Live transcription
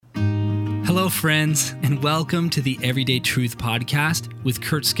Hello, friends, and welcome to the Everyday Truth Podcast with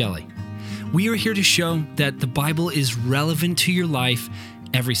Kurt Skelly. We are here to show that the Bible is relevant to your life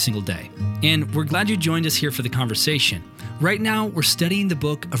every single day. And we're glad you joined us here for the conversation. Right now, we're studying the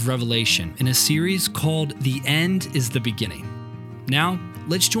book of Revelation in a series called The End is the Beginning. Now,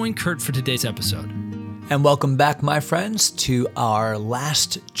 let's join Kurt for today's episode. And welcome back, my friends, to our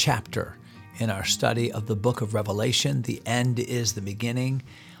last chapter in our study of the book of Revelation. The end is the beginning.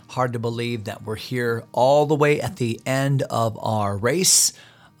 Hard to believe that we're here all the way at the end of our race,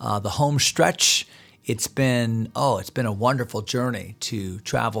 the home stretch. It's been a wonderful journey to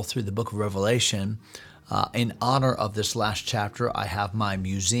travel through the book of Revelation. In honor of this last chapter, I have my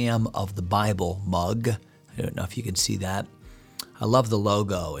Museum of the Bible mug. I don't know if you can see that. I love the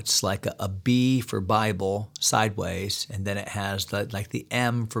logo. It's like a B for Bible sideways, and then it has the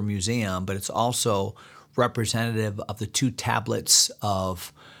M for museum, but it's also representative of the two tablets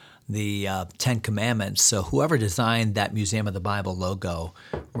of the Ten Commandments. So whoever designed that Museum of the Bible logo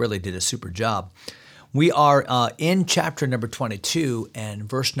really did a super job. We are in chapter number 22 and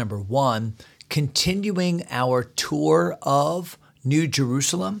verse number 1, continuing our tour of New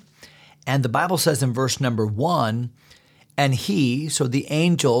Jerusalem. And the Bible says in verse number 1, and he, so the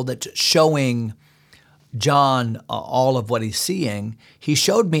angel that's showing John all of what he's seeing, he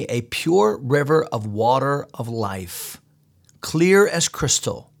showed me a pure river of water of life, clear as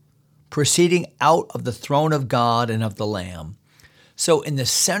crystal, proceeding out of the throne of God and of the Lamb. So in the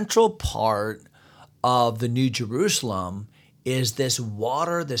central part of the New Jerusalem is this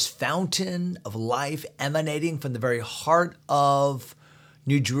water, this fountain of life emanating from the very heart of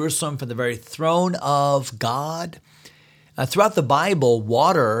New Jerusalem, from the very throne of God. Throughout the Bible,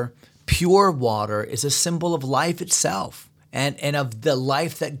 water, pure water, is a symbol of life itself and of the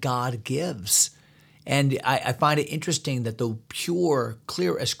life that God gives. And I find it interesting that the pure,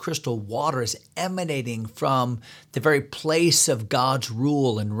 clear as crystal water is emanating from the very place of God's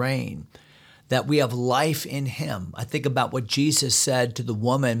rule and reign, that we have life in Him. I think about what Jesus said to the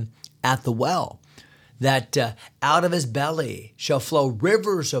woman at the well, that out of His belly shall flow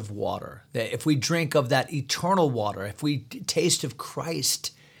rivers of water. That if we drink of that eternal water, if we taste of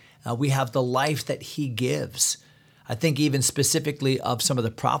Christ, we have the life that He gives. I think even specifically of some of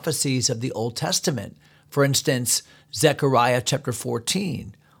the prophecies of the Old Testament. For instance, Zechariah chapter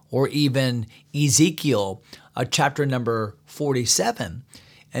 14, or even Ezekiel chapter number 47,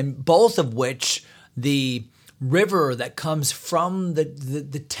 and both of which the river that comes from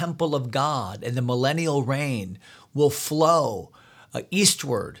the temple of God and the millennial reign will flow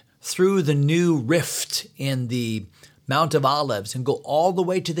eastward through the new rift in the Mount of Olives and go all the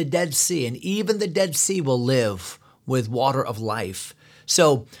way to the Dead Sea. And even the Dead Sea will live with water of life.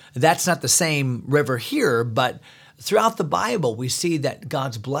 So that's not the same river here, but throughout the Bible, we see that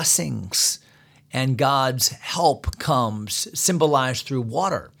God's blessings and God's help comes symbolized through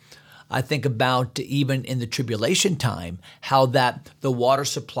water. I think about even in the tribulation time, how that the water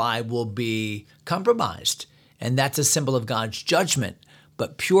supply will be compromised. And that's a symbol of God's judgment.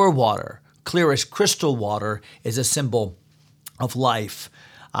 But pure water, clear as crystal water, is a symbol of life.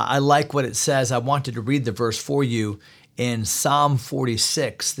 I like what it says. I wanted to read the verse for you in Psalm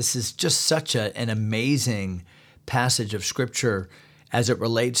 46. This is just such an amazing passage of Scripture as it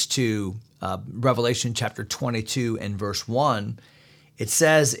relates to Revelation chapter 22 and verse 1. It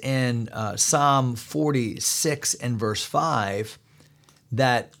says in Psalm 46 and verse 5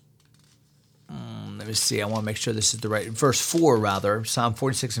 that, let me see, I want to make sure this is the right, verse 4 rather, Psalm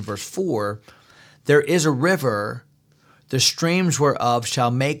 46 and verse 4, there is a river, the streams whereof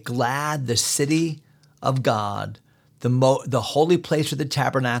shall make glad the city of God, the holy place of the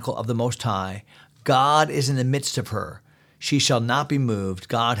tabernacle of the Most High. God is in the midst of her. She shall not be moved.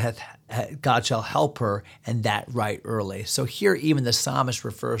 God shall help her, and that right early. So here even the psalmist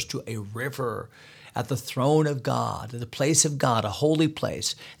refers to a river at the throne of God, at the place of God, a holy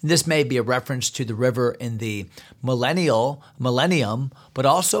place. And this may be a reference to the river in the millennium, but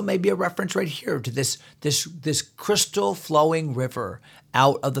also maybe a reference right here to this crystal flowing river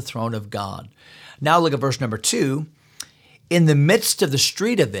out of the throne of God. Now look at verse number 2. In the midst of the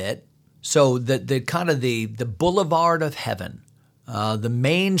street of it, so the kind of the boulevard of heaven, the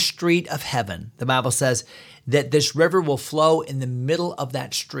main street of heaven, the Bible says that this river will flow in the middle of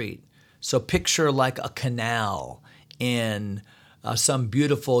that street. So picture like a canal in some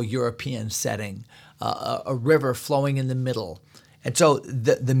beautiful European setting, a river flowing in the middle. And so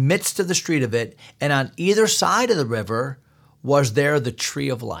the midst of the street of it, and on either side of the river was there the tree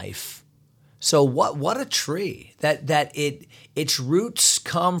of life. So what a tree, that its roots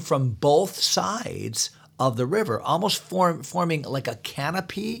come from both sides of the river, almost forming like a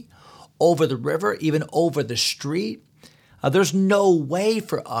canopy over the river, even over the street. There's no way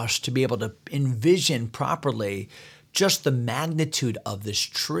for us to be able to envision properly just the magnitude of this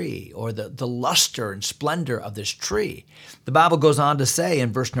tree or the luster and splendor of this tree. The Bible goes on to say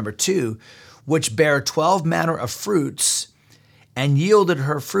in verse number 2, which bare 12 manner of fruits and yielded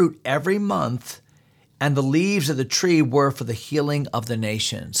her fruit every month, and the leaves of the tree were for the healing of the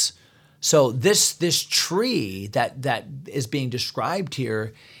nations. So this tree that is being described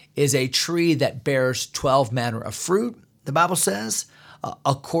here is a tree that bears 12 manner of fruit, the Bible says,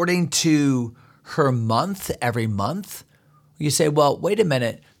 according to her month, every month. You say, well, wait a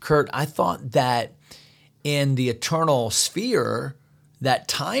minute, Kurt, I thought that in the eternal sphere that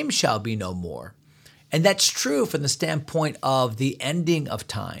time shall be no more. And that's true from the standpoint of the ending of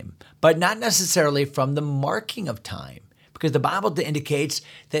time, but not necessarily from the marking of time, because the Bible indicates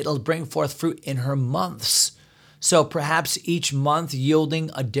that it'll bring forth fruit in her months. So perhaps each month yielding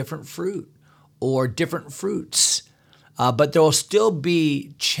a different fruit or different fruits. But there will still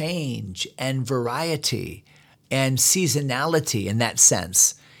be change and variety and seasonality in that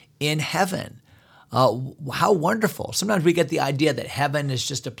sense in heaven. How wonderful. Sometimes we get the idea that heaven is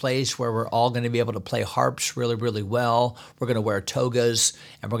just a place where we're all going to be able to play harps really, really well. We're going to wear togas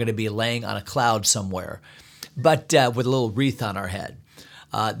and we're going to be laying on a cloud somewhere, but with a little wreath on our head.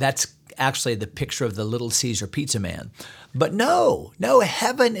 That's actually the picture of the Little Caesar pizza man. But no,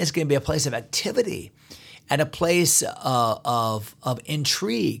 heaven is going to be a place of activity and a place of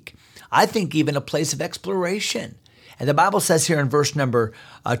intrigue. I think even a place of exploration. And the Bible says here in verse number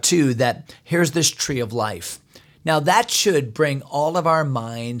 2 that here's this tree of life. Now that should bring all of our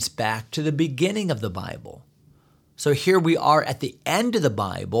minds back to the beginning of the Bible. So here we are at the end of the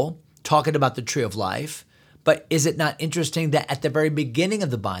Bible talking about the tree of life. But is it not interesting that at the very beginning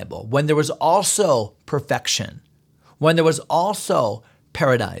of the Bible, when there was also perfection, when there was also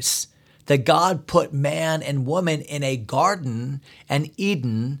paradise, that God put man and woman in a garden, an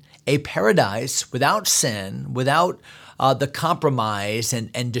Eden, a paradise without sin, without the compromise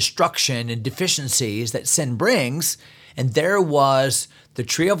and destruction and deficiencies that sin brings. And there was the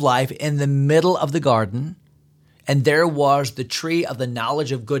tree of life in the middle of the garden. And there was the tree of the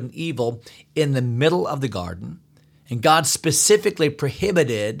knowledge of good and evil in the middle of the garden. And God specifically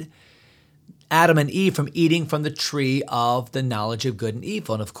prohibited Adam and Eve from eating from the tree of the knowledge of good and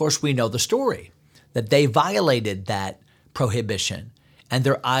evil. And of course, we know the story, that they violated that prohibition and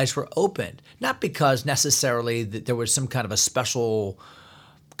their eyes were opened. Not because necessarily that there was some kind of a special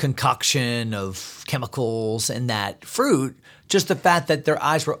concoction of chemicals in that fruit, just the fact that their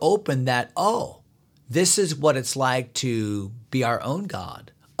eyes were opened that, oh, this is what it's like to be our own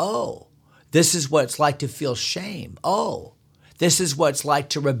God. Oh, this is what it's like to feel shame. Oh, this is what it's like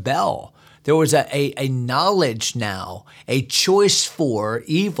to rebel. There was a knowledge now, a choice for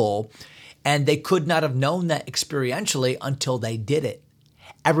evil, and they could not have known that experientially until they did it.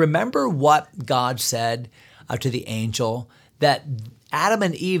 And remember what God said to the angel, that Adam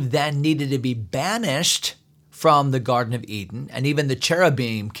and Eve then needed to be banished from the Garden of Eden, and even the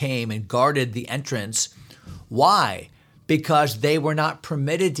cherubim came and guarded the entrance. Why? Because they were not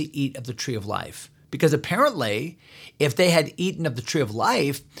permitted to eat of the tree of life. Because apparently, if they had eaten of the tree of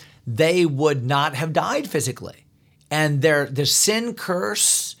life, they would not have died physically. And their sin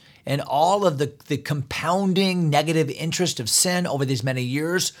curse and all of the compounding negative interest of sin over these many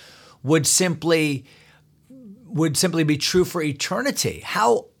years would simply be true for eternity.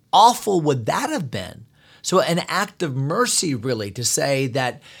 How awful would that have been? So an act of mercy, really, to say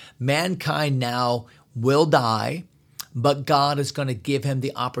that mankind now will die, but God is going to give him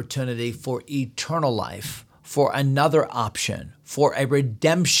the opportunity for eternal life, for another option, for a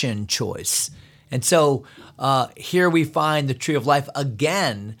redemption choice. And so here we find the tree of life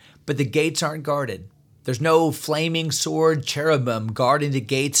again, but the gates aren't guarded. There's no flaming sword cherubim guarding the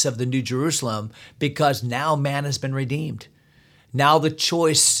gates of the New Jerusalem, because now man has been redeemed. Now the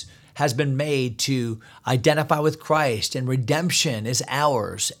choice has been made to identify with Christ, and redemption is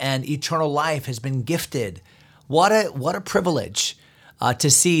ours, and eternal life has been gifted. What a privilege to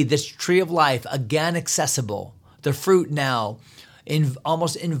see this tree of life again accessible, the fruit now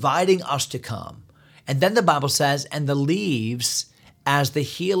almost inviting us to come. And then the Bible says, and the leaves as the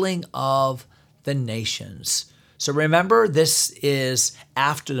healing of the nations. So remember, this is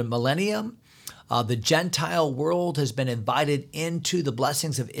after the millennium. The Gentile world has been invited into the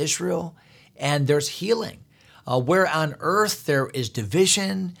blessings of Israel, and there's healing. Where on earth there is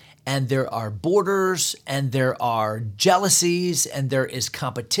division, and there are borders, and there are jealousies, and there is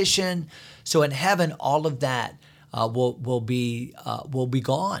competition. So in heaven, all of that will be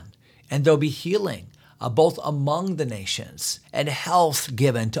gone, and there'll be healing. both among the nations, and health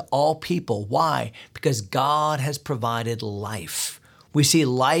given to all people. Why? Because God has provided life. We see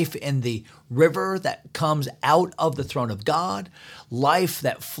life in the river that comes out of the throne of God, life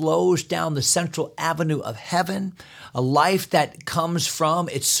that flows down the central avenue of heaven, a life that comes from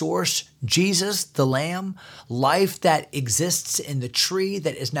its source, Jesus, the Lamb, life that exists in the tree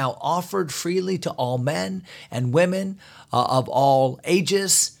that is now offered freely to all men and women of all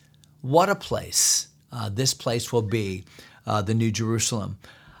ages. What a place this place will be, the New Jerusalem.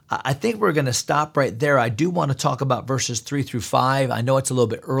 I think we're going to stop right there. I do want to talk about verses 3 through 5. I know it's a little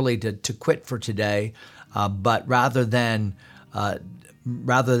bit early to quit for today, but rather than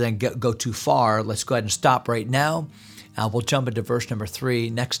go too far, let's go ahead and stop right now. We'll jump into verse number 3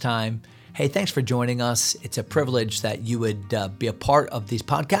 next time. Hey, thanks for joining us. It's a privilege that you would be a part of these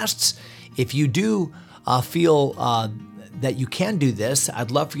podcasts. If you do feel that you can do this,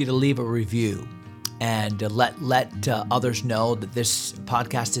 I'd love for you to leave a review and let others know that this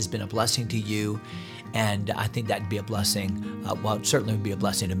podcast has been a blessing to you. And I think that'd be a blessing. It certainly would be a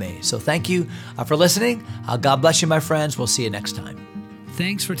blessing to me. So thank you for listening. God bless you, my friends. We'll see you next time.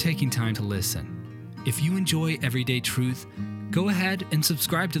 Thanks for taking time to listen. If you enjoy Everyday Truth, go ahead and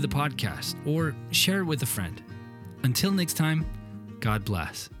subscribe to the podcast or share it with a friend. Until next time, God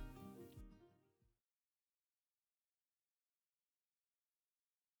bless.